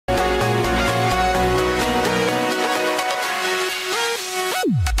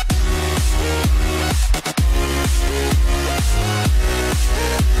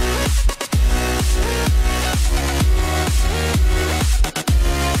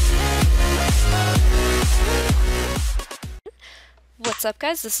What's up,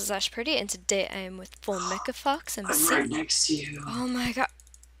 guys? This is AshPurdyy, and today I am with Full Mecha Fox I'm MC. right next to you. Oh my god.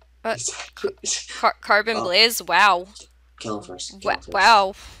 Carbon Blaze? Wow. Kill him first. Kill him first.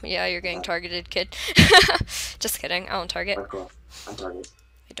 Wow. Yeah, you're getting targeted, kid. Just kidding. I don't target. I target.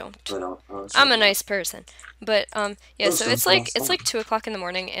 I don't. I don't. I'm a nice person. But, yeah, so it's like 2 o'clock in the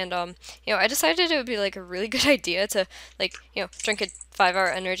morning, and, you know, I decided it would be, like, a really good idea to, like, you know, drink a 5-hour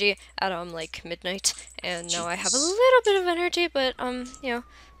energy at, like, midnight, and now I have a little bit of energy, but, you know,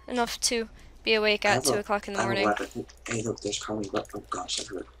 enough to be awake at 2 o'clock in the morning. Hey, look, there's carbon. Oh gosh, that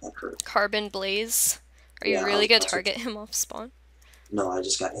hurt. That hurt. Carbon Blaze. Are you really gonna target him off spawn? No, I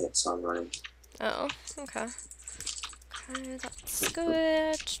just got hit, so I'm running. Oh, okay. Okay, that's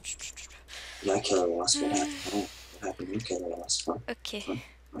good. Yeah, I killed the last one. What happened? You killed the last one. Okay.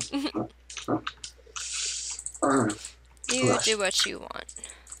 You do what you want.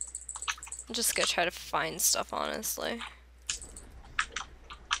 I'm just gonna try to find stuff, honestly.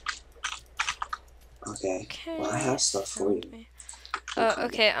 Okay. Well, I have stuff for you.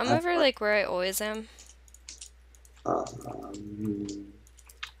 Okay, I'm over, like, where I always am.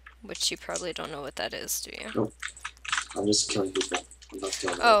 Which you probably don't know what that is, do you? Nope. I'm just killing people. I'm not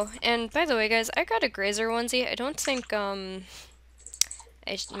killing them. Oh, and by the way, guys, I got a Grazer onesie. I don't think, I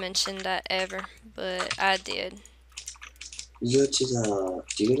mentioned that ever, but I did. You go to the...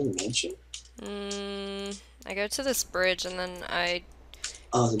 Do you go to the mansion? I go to this bridge, and then I...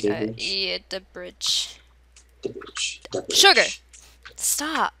 Oh, the big bridge? Yeah, the bridge. The bridge. The bridge. Sugar!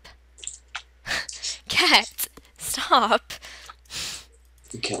 Stop! Cat! Stop!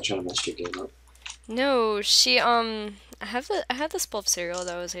 You can't try to mess your game up. No, she, I had this bowl of cereal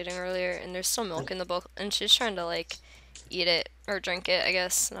that I was eating earlier, and there's still milk in the bowl, and she's trying to, like, eat it, or drink it, I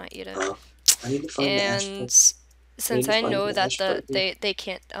guess, not eat it. I need to find and since I know that they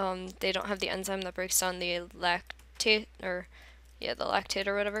can't, they don't have the enzyme that breaks down the lactate, or, yeah, the lactate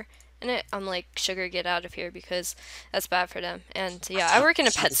or whatever in it, I'm like, sugar, get out of here, because that's bad for them. And, yeah, I work in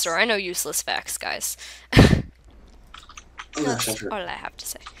a pet store. I know useless facts, guys. That's all I have to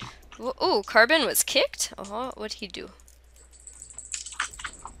say. Oh, Carbon was kicked? Oh, what'd he do?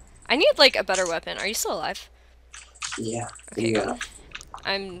 I need, like, a better weapon. Are you still alive? Yeah. Okay, good.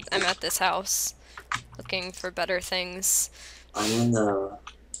 I'm at this house, looking for better things. I'm in the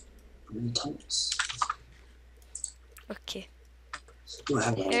tunnels. Okay. Ooh,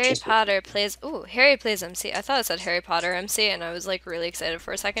 Harry Potter plays... Ooh, Harry plays MC. I thought it said Harry Potter MC, and I was, like, really excited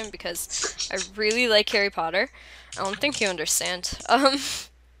for a second, because I really like Harry Potter. I don't think you understand.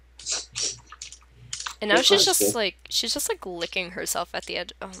 And now she's just like licking herself at the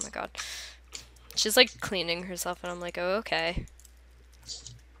edge. Oh my god. She's like cleaning herself, and I'm like, oh, okay.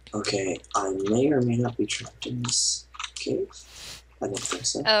 Okay, I may or may not be trapped in this cave. I don't think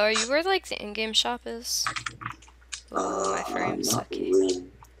so. Oh, are you where like the in-game shop is? Oh, my frame's sucky. Really.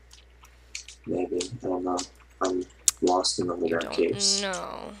 Maybe, I don't know. I'm lost in the underground caves.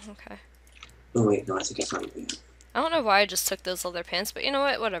 No, okay. Oh wait, no, I think I found it. I don't know why I just took those leather pants, but you know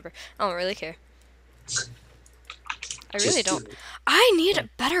what? Whatever. I don't really care. I really don't. I need a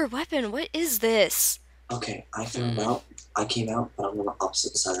better weapon. What is this? Okay, I found out. I came out, but I'm on the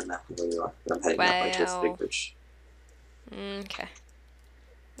opposite side of the map from where you are. But I'm heading that way towards the big bridge. Okay.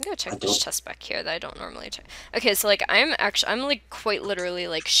 I'm gonna check this chest back here that I don't normally check. Okay, so like I'm like quite literally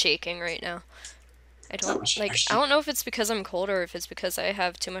like shaking right now. I don't know if it's because I'm cold or if it's because I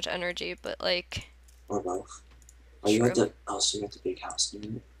have too much energy, but like. Or both. Are you at the? Oh, so you're at the big house.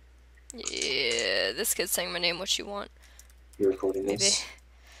 Yeah, this kid's saying my name. What you want? You're recording this?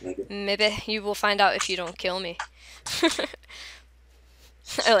 Maybe you will find out if you don't kill me.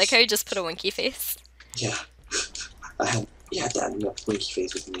 I like how you just put a winky face. Yeah. You had that winky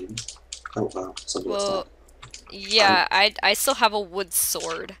face with me. Oh wow, somebody else died. Yeah, I still have a wood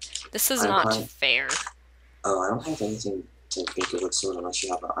sword. This is not fair. Oh, I don't have anything to make a wood sword unless you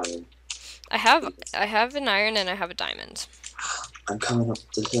have an iron. I have an iron and I have a diamond. I'm coming up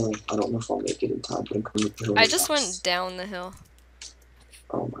the hill. I don't know if I'll make it in time, but I'm coming up the hill. I just went down the hill.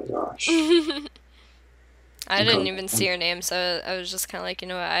 Oh my gosh. I didn't even see your name, so I was just kind of like, you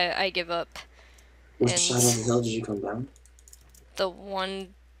know what, I give up. Which side of the hill did you come down? The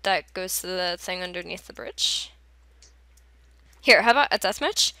one that goes to the thing underneath the bridge. Here, how about a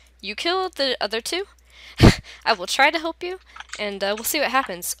deathmatch? You kill the other two. I will try to help you, and we'll see what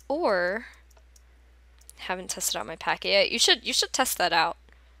happens. Or... haven't tested out my packet yet. You should test that out.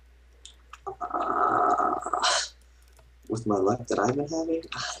 With my luck that I've been having,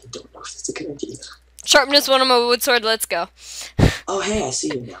 I don't know if it's a good idea. Sharpness 1 on my wood sword, let's go. Oh hey, I see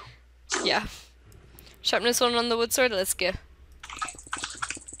you now. Yeah. Sharpness 1 on the wood sword, let's go.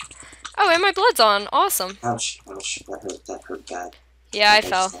 Oh, and my blood's on. Awesome. Ouch, ouch, that hurt bad. Yeah, I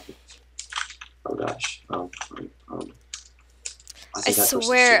fell. Oh gosh. I I think that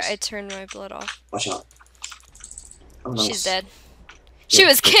swear I turned my blood off. Watch out. Oh, nice. She's dead. She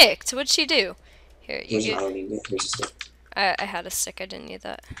was kicked. What'd she do? Here, you get. Here's a stick. I had a stick. I didn't need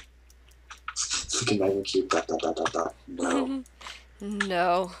that. Freaking magma cube. Dot dot dot dot dot. No.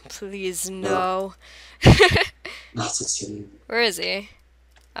 No, please no. Not succeeding. Where is he?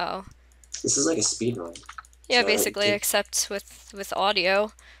 Oh. This is like a speed run. Yeah, so basically, except with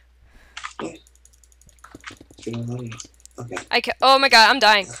audio. Yeah. Speed run audio. Okay. Oh my god, I'm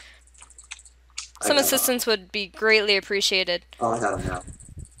dying. Some assistance would be greatly appreciated. Oh, I got him now.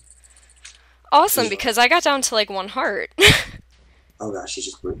 Awesome, because I got down to like 1 heart. Oh gosh, he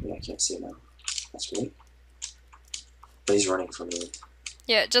just brute me. I can't see him now. That's great. But he's running from me.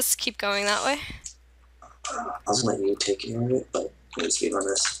 Yeah, just keep going that way. I was gonna let you take care of it, but I'm gonna speed run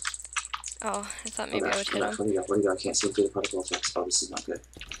this. Oh, I thought maybe I would hit him. Where'd he go? I can't see him through the particle effects. Oh, this is not good.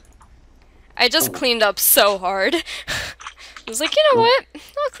 I just cleaned up so hard. I was like, you know what?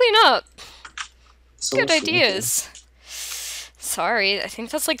 I'll clean up. So good ideas. Sorry, I think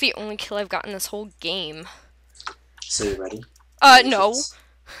that's like the only kill I've gotten this whole game. So you ready? No.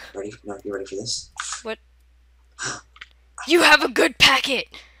 Ready? No, you ready for this? What? You have a good packet!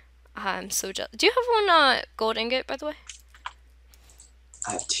 I'm so jealous. Do you have one gold ingot, by the way?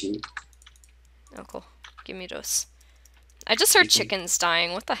 I have 2. Oh, cool. Give me those. I just heard chickens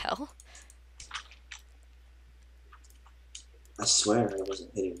dying. What the hell? I swear I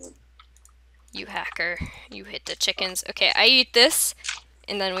wasn't hitting them. You hacker. You hit the chickens. Okay, I eat this,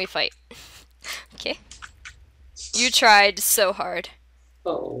 and then we fight. Okay? You tried so hard.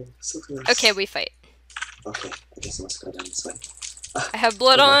 Oh, so close. Okay, we fight. Okay, I guess I must go down this way. I have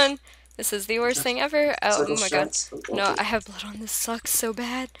blood on. This is the worst thing ever. Oh my god. Okay. No, I have blood on. This sucks so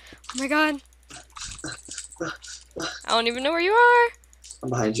bad. Oh my god. I don't even know where you are. I'm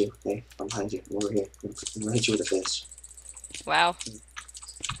behind you. Hey, I'm behind you. I'm over here. I'm gonna hit you with a fish. Wow.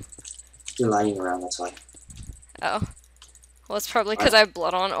 You're lying around, that's why. Oh. Well, it's probably because I have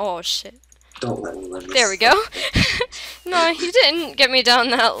blood on. Oh, shit. Don't let me win this. There we go. No, you didn't get me down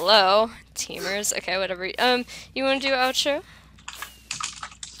that low. Teamers. Okay, whatever. You want to do outro?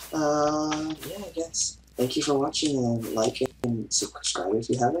 Yeah, I guess. Thank you for watching, and like and subscribe if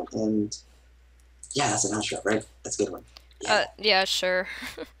you haven't, and yeah, that's an outro, right? That's a good one. Yeah, sure.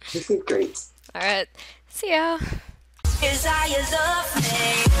 Great. Alright. See ya. Desires of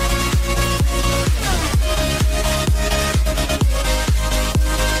me.